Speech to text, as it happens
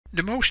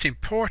The most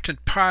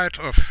important part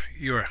of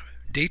your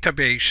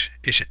database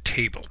is a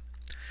table.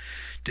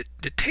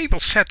 The table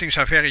settings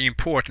are very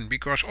important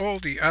because all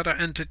the other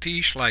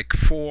entities like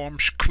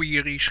forms,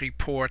 queries,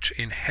 reports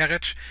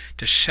inherit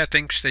the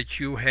settings that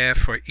you have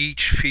for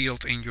each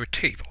field in your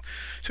table.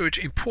 So it's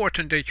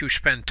important that you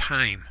spend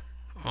time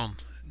on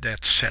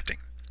that setting.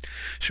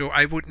 So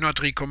I would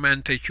not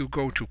recommend that you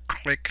go to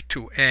click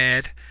to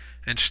add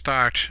and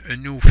start a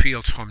new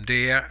field from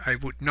there. I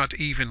would not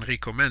even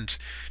recommend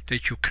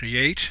that you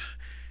create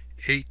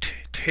a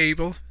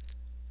table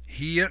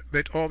here,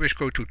 but always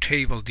go to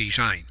table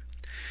design.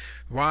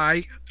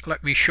 Why?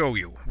 Let me show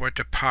you what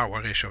the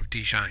power is of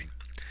design.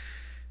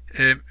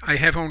 I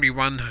have only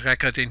one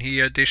record in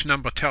here. This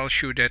number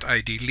tells you that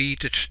I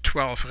deleted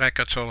 12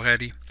 records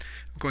already.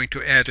 I'm going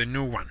to add a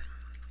new one.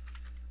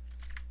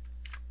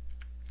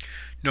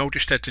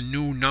 Notice that the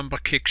new number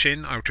kicks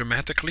in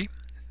automatically.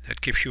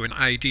 That gives you an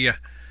idea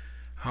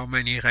how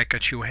many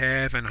records you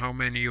have and how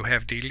many you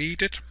have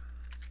deleted.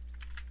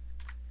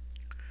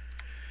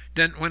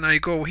 Then when I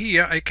go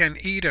here, I can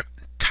either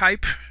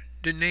type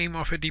the name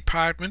of a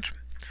department,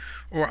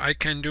 or I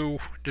can do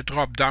the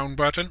drop down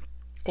button,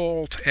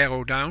 Alt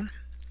arrow down,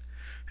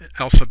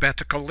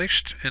 alphabetical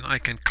list, and I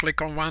can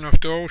click on one of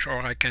those,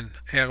 or I can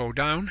arrow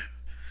down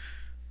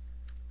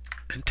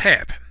and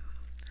tab.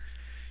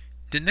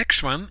 The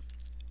next one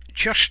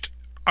just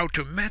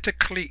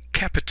automatically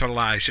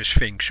capitalizes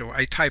things. So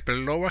I type a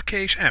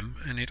lowercase m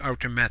and it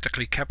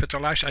automatically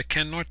capitalizes. I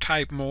cannot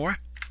type more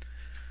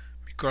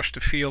because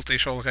the field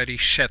is already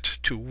set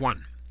to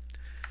 1.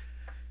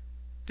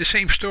 The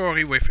same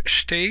story with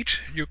state.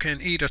 You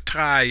can either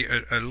try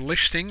a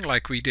listing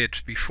like we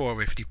did before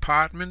with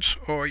departments,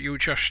 or you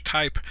just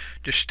type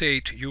the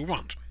state you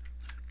want.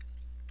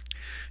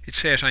 It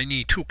says I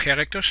need 2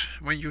 characters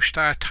when you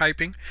start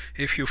typing.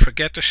 If you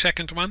forget the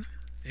second one,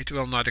 it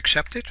will not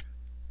accept it.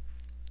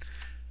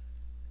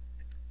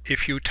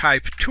 If you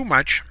type too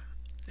much,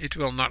 it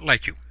will not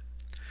let you.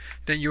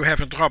 Then you have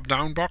a drop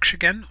down box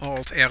again,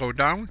 Alt arrow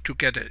down, to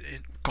get a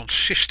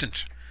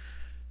consistent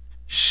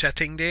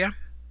setting there.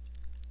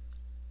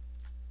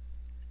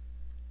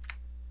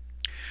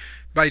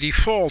 By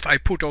default I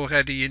put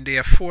already in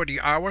there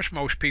 40 hours.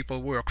 Most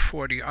people work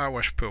 40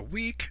 hours per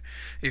week.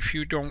 If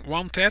you don't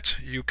want that,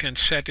 you can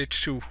set it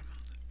to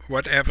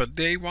whatever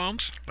they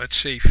want. Let's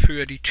say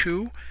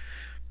 32,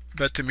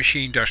 but the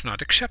machine does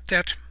not accept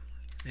that.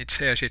 It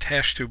says it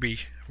has to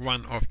be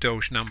one of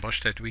those numbers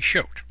that we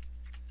showed.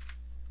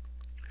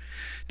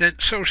 Then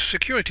Social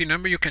Security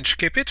number, you can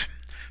skip it,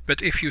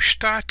 but if you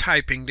start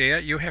typing there,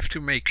 you have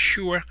to make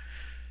sure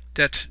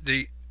that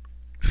the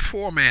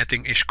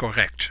formatting is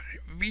correct.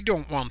 We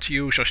don't want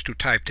users to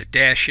type the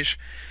dashes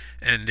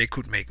and they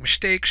could make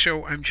mistakes,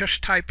 so I'm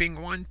just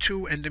typing 1,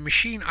 2 and the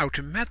machine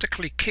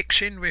automatically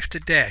kicks in with the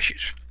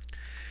dashes.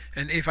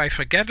 And if I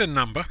forget a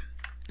number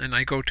and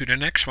I go to the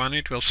next one,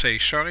 it will say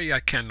sorry, I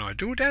cannot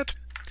do that.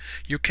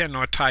 You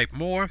cannot type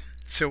more,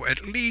 so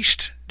at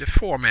least the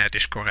format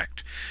is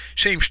correct.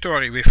 Same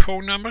story with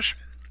phone numbers.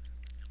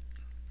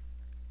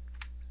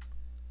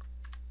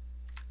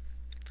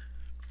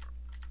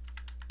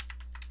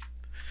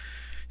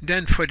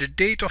 Then for the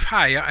date of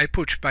hire, I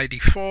put by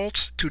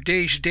default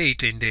today's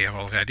date in there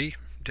already.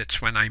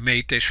 That's when I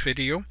made this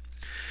video.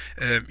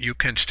 You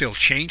can still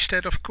change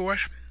that, of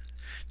course.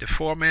 The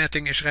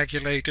formatting is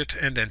regulated,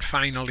 and then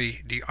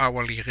finally the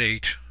hourly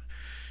rate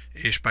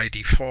is by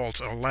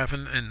default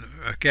 11, and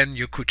again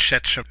you could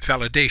set some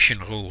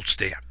validation rules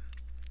there.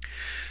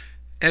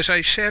 As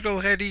I said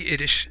already,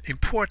 it is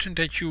important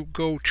that you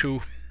go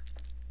to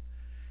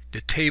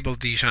the table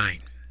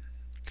design.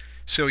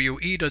 So you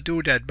either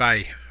do that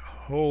by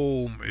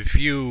Home,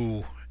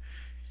 View,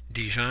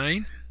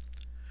 Design,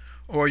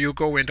 or you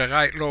go in the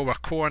right lower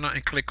corner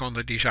and click on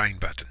the Design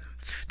button.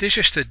 This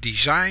is the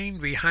design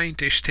behind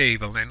this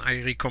table, and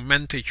I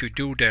recommend that you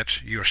do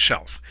that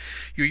yourself.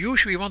 You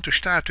usually want to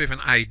start with an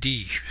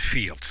ID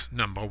field,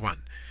 number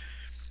 1.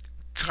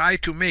 Try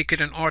to make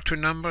it an auto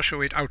number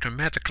so it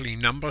automatically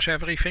numbers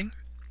everything.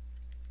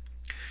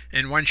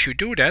 And once you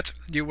do that,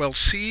 you will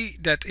see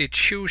that it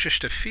chooses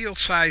the field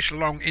size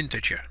long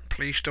integer.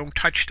 Please don't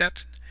touch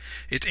that.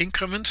 It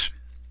increments.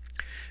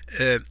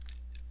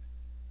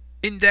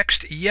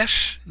 Indexed,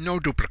 yes, no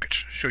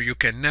duplicates, so you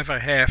can never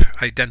have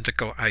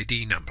identical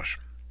ID numbers.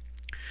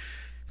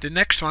 The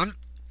next one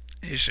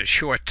is a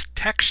short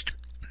text.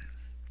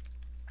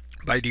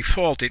 By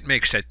default it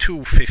makes that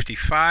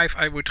 255.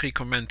 I would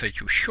recommend that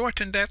you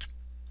shorten that.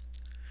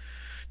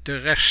 The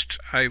rest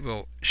I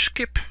will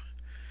skip.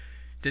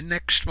 The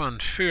next one,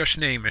 first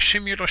name, a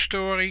similar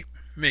story.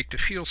 Make the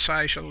field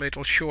size a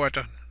little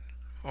shorter.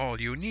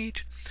 All you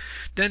need.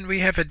 Then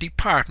we have a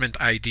department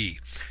ID.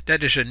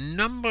 That is a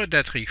number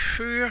that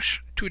refers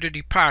to the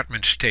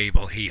departments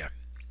table here.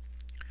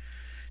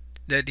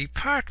 The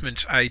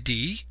department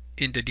ID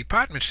in the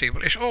departments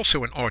table is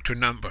also an auto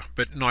number,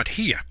 but not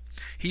here.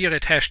 Here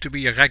it has to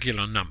be a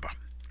regular number,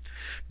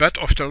 but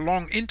of the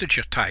long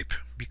integer type,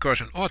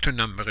 because an auto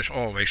number is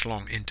always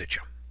long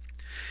integer.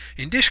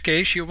 In this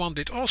case you want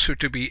it also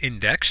to be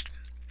indexed,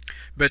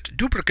 but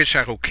duplicates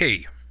are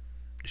okay.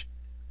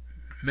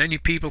 Many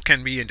people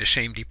can be in the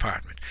same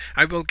department.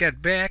 I will get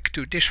back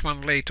to this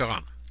one later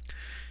on.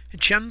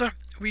 Gender,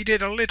 we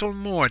did a little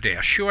more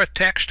there. Short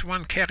text,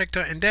 one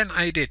character, and then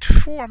I did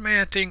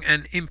formatting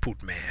and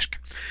input mask.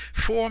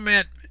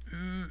 Format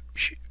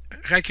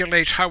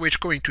regulates how it's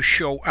going to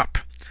show up.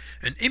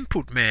 An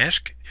input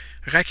mask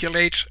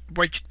regulates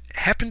what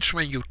happens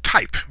when you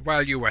type.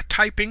 While you are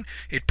typing,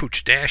 it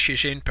puts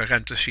dashes in,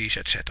 parentheses,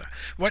 etc.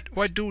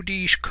 What do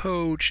these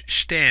codes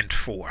stand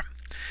for?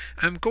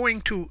 I'm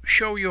going to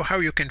show you how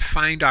you can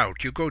find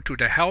out. You go to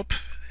the help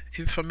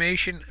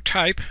information,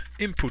 type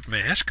input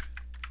mask,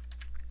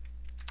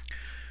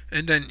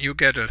 and then you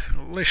get a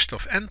list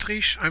of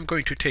entries. I'm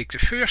going to take the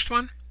first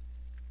one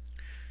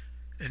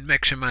and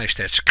maximize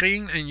that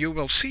screen, and you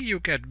will see you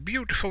get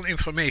beautiful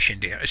information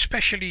there.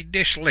 Especially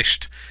this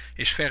list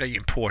is very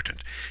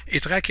important.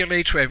 It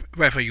regulates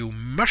whether you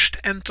must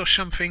enter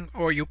something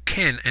or you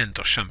can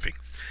enter something.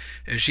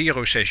 A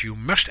 0 says you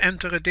must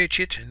enter a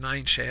digit, a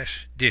 9 says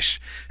this.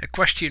 A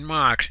question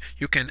mark,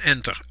 you can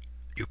enter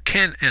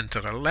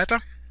a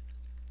letter.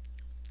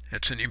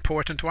 That's an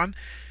important one.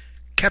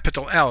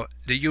 Capital L,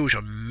 the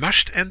user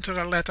must enter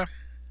a letter.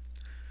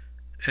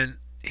 And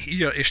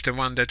here is the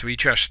one that we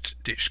just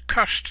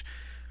discussed.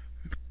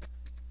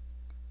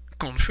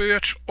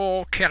 Converts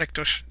all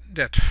characters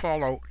that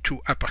follow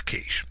to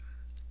uppercase.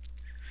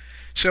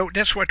 So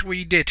that's what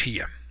we did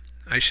here.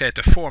 I said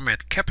the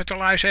format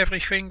capitalize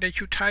everything that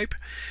you type.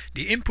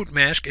 The input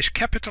mask is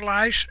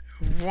capitalize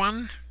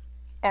one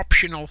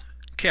optional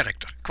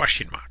character,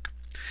 question mark.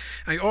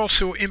 I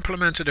also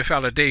implemented a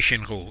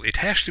validation rule. It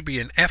has to be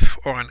an F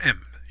or an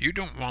M. You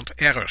don't want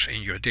errors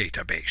in your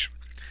database.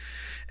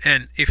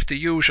 And if the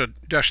user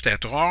does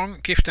that wrong,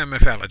 give them a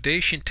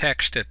validation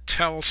text that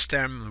tells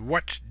them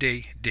what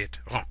they did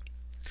wrong.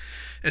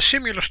 A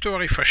similar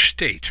story for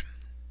state.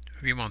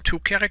 We want 2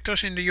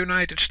 characters in the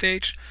United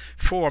States.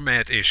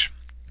 Format is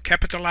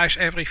capitalize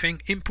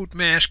everything. Input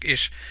mask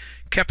is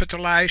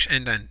capitalize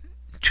and then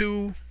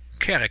 2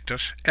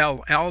 characters,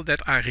 LL,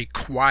 that are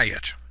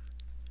required.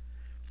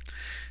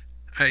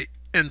 I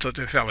enter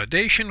the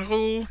validation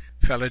rule,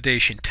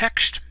 validation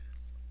text,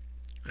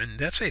 and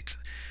that's it.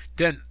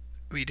 Then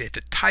we did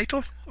the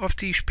title of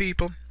these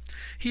people.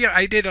 Here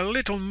I did a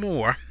little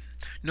more.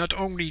 Not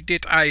only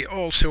did I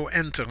also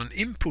enter an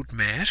input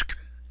mask,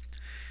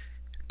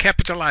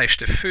 capitalize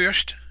the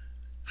first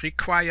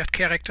required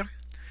character,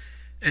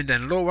 and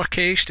then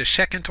lowercase the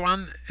second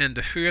one, and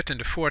the third and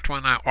the fourth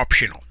one are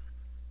optional,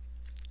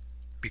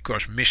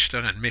 because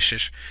Mr. and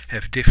Mrs.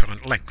 have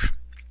different length.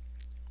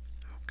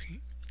 Okay.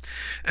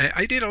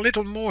 I did a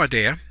little more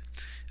there.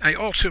 I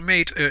also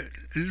made a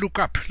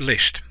lookup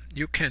list.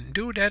 You can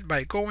do that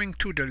by going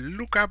to the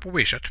lookup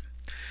wizard,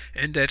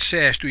 and that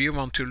says, do you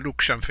want to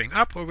look something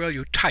up or will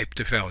you type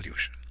the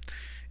values?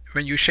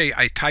 When you say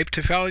I type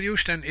the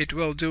values, then it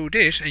will do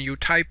this, and you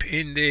type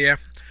in there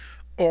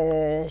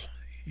all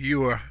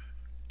your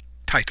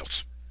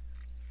titles.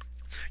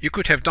 You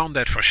could have done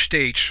that for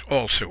states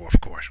also,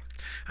 of course.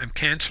 I'm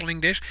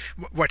canceling this.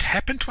 What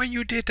happened when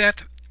you did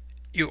that?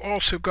 You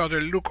also got a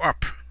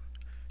lookup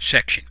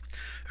section.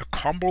 A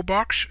combo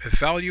box, a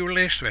value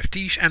list with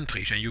these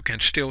entries, and you can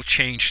still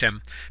change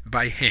them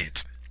by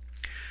hand.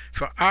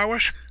 For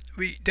hours,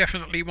 we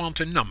definitely want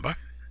a number.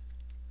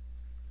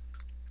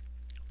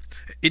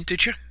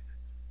 Integer,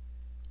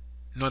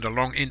 not a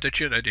long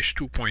integer, that is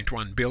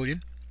 2.1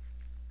 billion.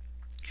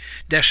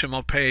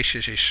 Decimal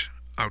places is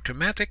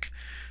automatic.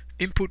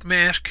 Input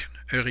mask,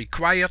 a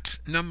required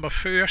number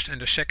first,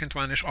 and the second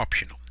one is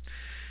optional.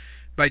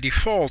 By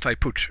default I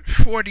put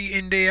 40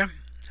 in there,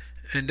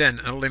 and then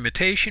a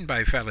limitation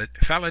by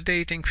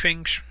validating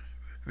things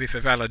with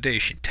a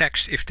validation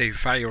text if they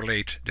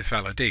violate the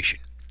validation.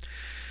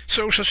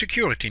 Social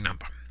security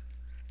number,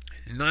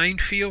 9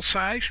 field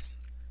size,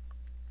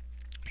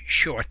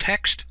 short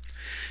text.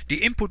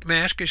 The input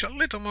mask is a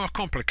little more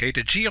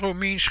complicated. 0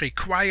 means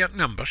required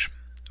numbers.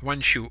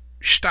 Once you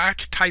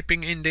start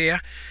typing in there,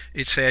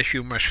 it says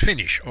you must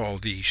finish all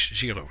these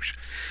zeros.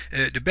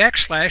 The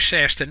backslash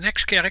says the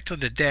next character,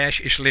 the dash,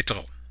 is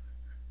literal.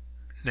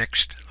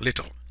 Next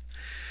literal.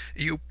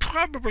 You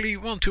probably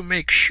want to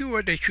make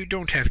sure that you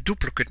don't have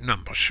duplicate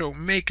numbers, so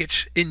make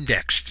it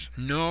indexed.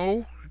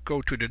 No,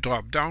 go to the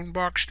drop down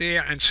box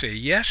there and say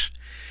yes,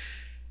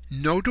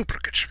 no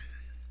duplicates.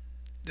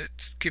 That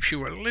gives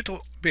you a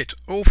little bit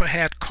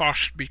overhead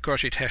cost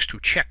because it has to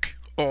check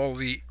all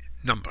the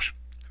numbers,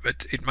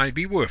 but it might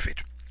be worth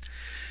it.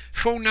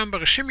 Phone number,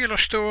 a similar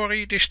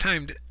story. This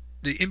time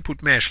the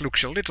input mask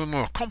looks a little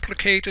more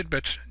complicated,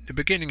 but the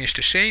beginning is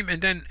the same,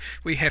 and then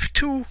we have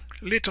 2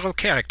 literal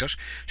characters,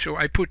 so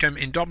I put them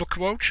in double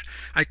quotes.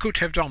 I could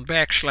have done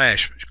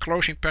backslash,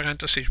 closing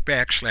parenthesis,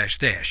 backslash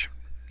dash.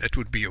 That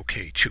would be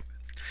okay too.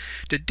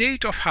 The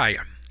date of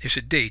hire is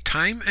a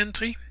date-time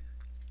entry.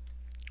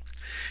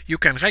 You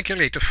can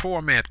regulate the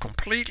format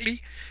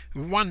completely.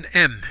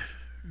 1M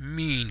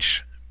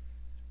means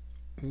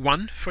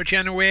 1 for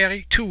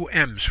January, 2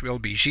 M's will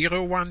be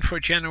 01 for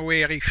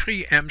January,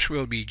 3 M's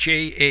will be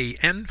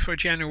JAN for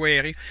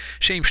January,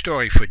 same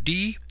story for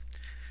D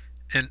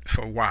and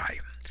for Y.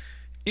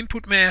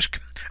 Input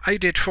mask, I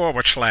did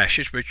forward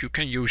slashes, but you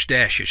can use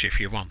dashes if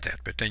you want that,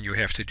 but then you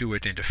have to do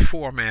it in the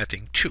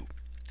formatting too.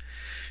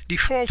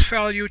 Default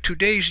value,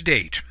 today's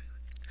date.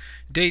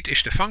 Date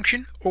is the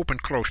function, open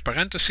close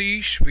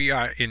parentheses, we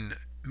are in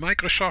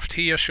Microsoft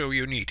here, so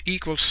you need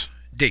equals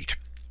date.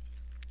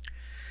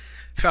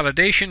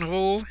 Validation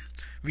rule,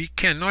 we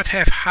cannot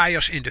have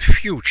hires in the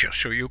future,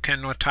 so you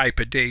cannot type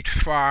a date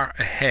far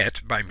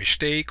ahead by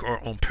mistake or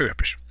on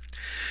purpose.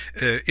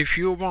 If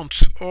you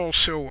want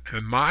also a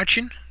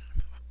margin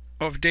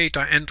of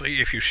data entry,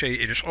 if you say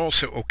it is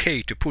also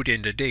okay to put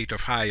in the date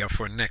of hire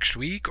for next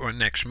week or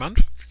next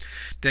month,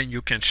 then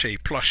you can say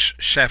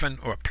 +7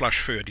 or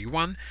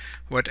 +31,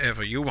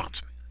 whatever you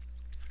want.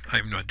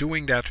 I'm not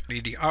doing that.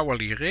 The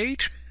hourly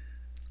rate,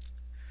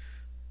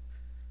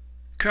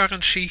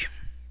 currency,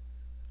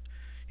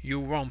 you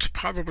want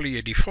probably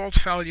a default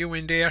value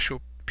in there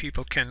so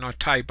people cannot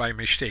type by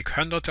mistake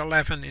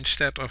 111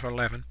 instead of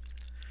 11,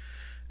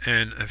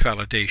 and a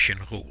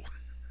validation rule.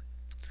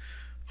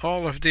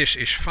 All of this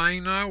is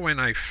fine now. When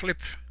I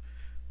flip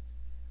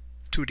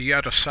to the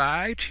other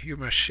side, you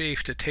must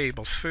save the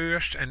table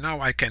first, and now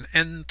I can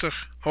enter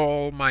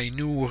all my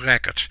new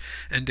records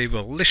and they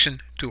will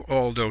listen to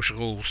all those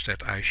rules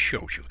that I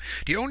showed you.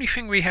 The only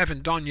thing we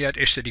haven't done yet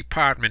is the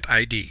department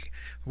ID.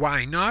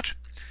 Why not?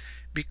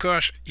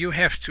 Because you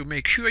have to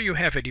make sure you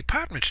have a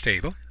departments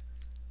table.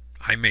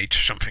 I made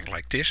something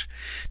like this.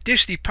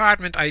 This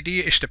department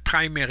ID is the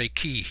primary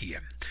key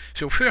here.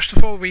 So first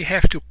of all we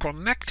have to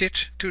connect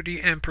it to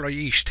the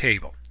employees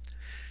table.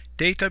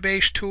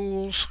 Database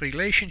tools,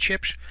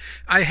 relationships.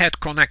 I had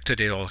connected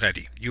it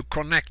already. You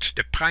connect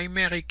the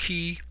primary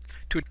key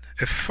to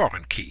a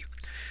foreign key.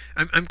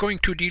 I'm going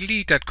to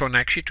delete that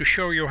connection to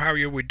show you how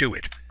you would do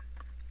it.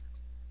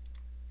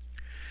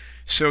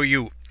 So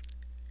you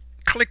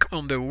click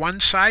on the one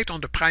side,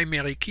 on the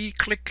primary key,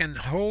 click and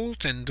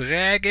hold and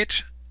drag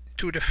it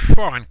to the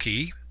foreign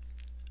key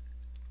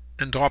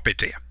and drop it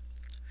there.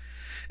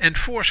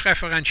 Enforce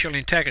referential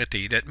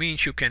integrity. That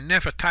means you can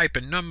never type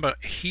a number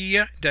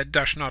here that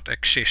does not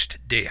exist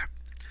there.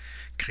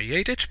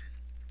 Create it.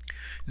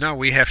 Now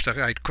we have the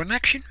right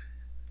connection.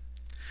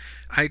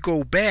 I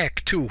go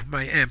back to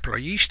my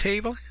employees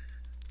table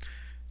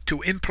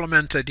to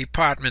implement the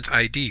department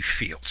ID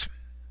field.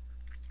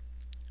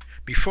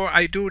 Before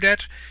I do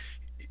that,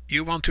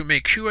 you want to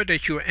make sure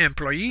that your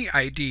employee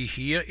ID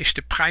here is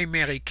the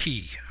primary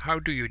key. How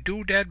do you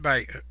do that?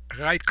 By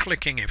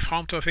right-clicking in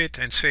front of it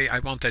and say I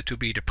want that to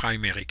be the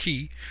primary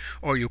key,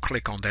 or you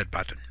click on that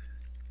button.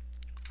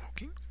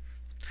 Okay.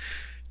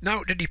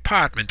 Now the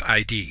department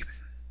ID.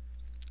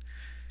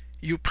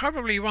 You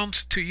probably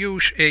want to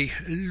use a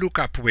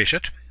lookup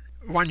wizard.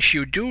 Once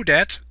you do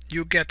that,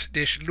 you get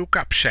this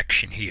lookup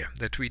section here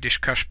that we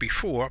discussed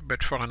before,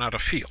 but for another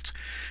field.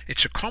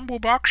 It's a combo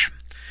box,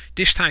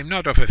 this time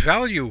not of a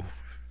value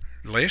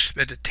list,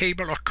 but a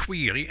table or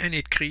query, and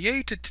it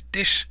created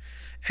this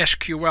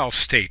SQL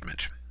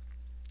statement.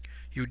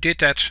 You did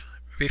that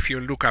with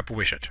your lookup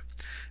wizard.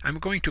 I'm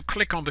going to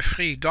click on the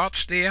 3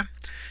 dots there.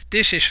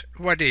 This is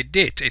what it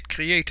did. It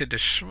created a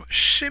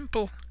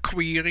simple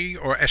query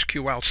or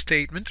SQL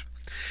statement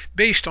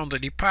based on the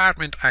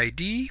department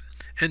ID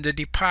and the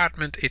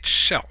department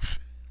itself.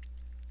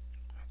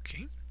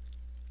 Okay.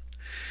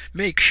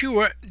 Make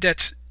sure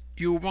that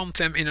you want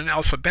them in an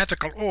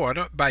alphabetical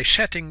order by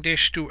setting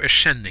this to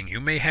ascending.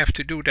 You may have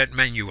to do that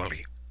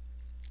manually.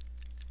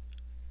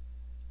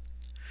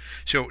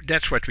 So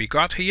that's what we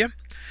got here.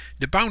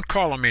 The bound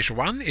column is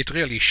 1. It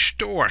really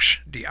stores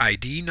the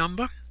ID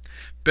number,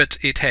 but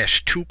it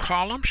has 2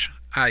 columns,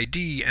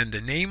 ID and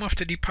the name of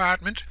the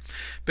department,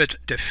 but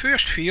the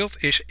first field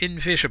is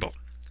invisible.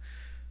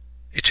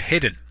 It's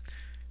hidden.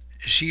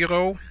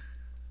 0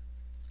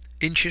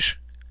 inches,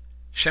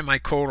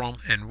 semicolon,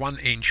 and 1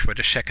 inch for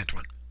the second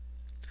one.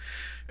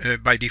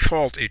 By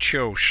default it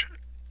shows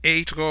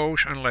 8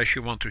 rows unless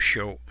you want to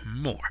show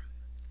more.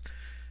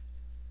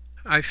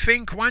 I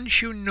think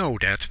once you know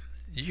that,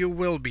 you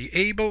will be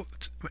able,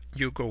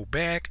 you go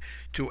back,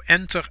 to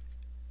enter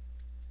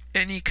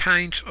any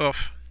kind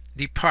of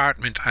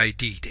department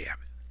ID there.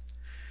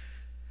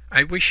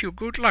 I wish you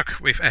good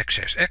luck with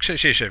Access.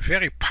 Access is a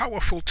very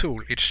powerful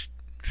tool. It's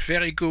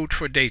very good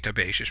for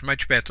databases,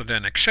 much better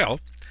than Excel.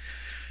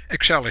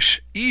 Excel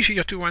is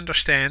easier to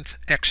understand,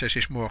 Access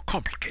is more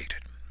complicated.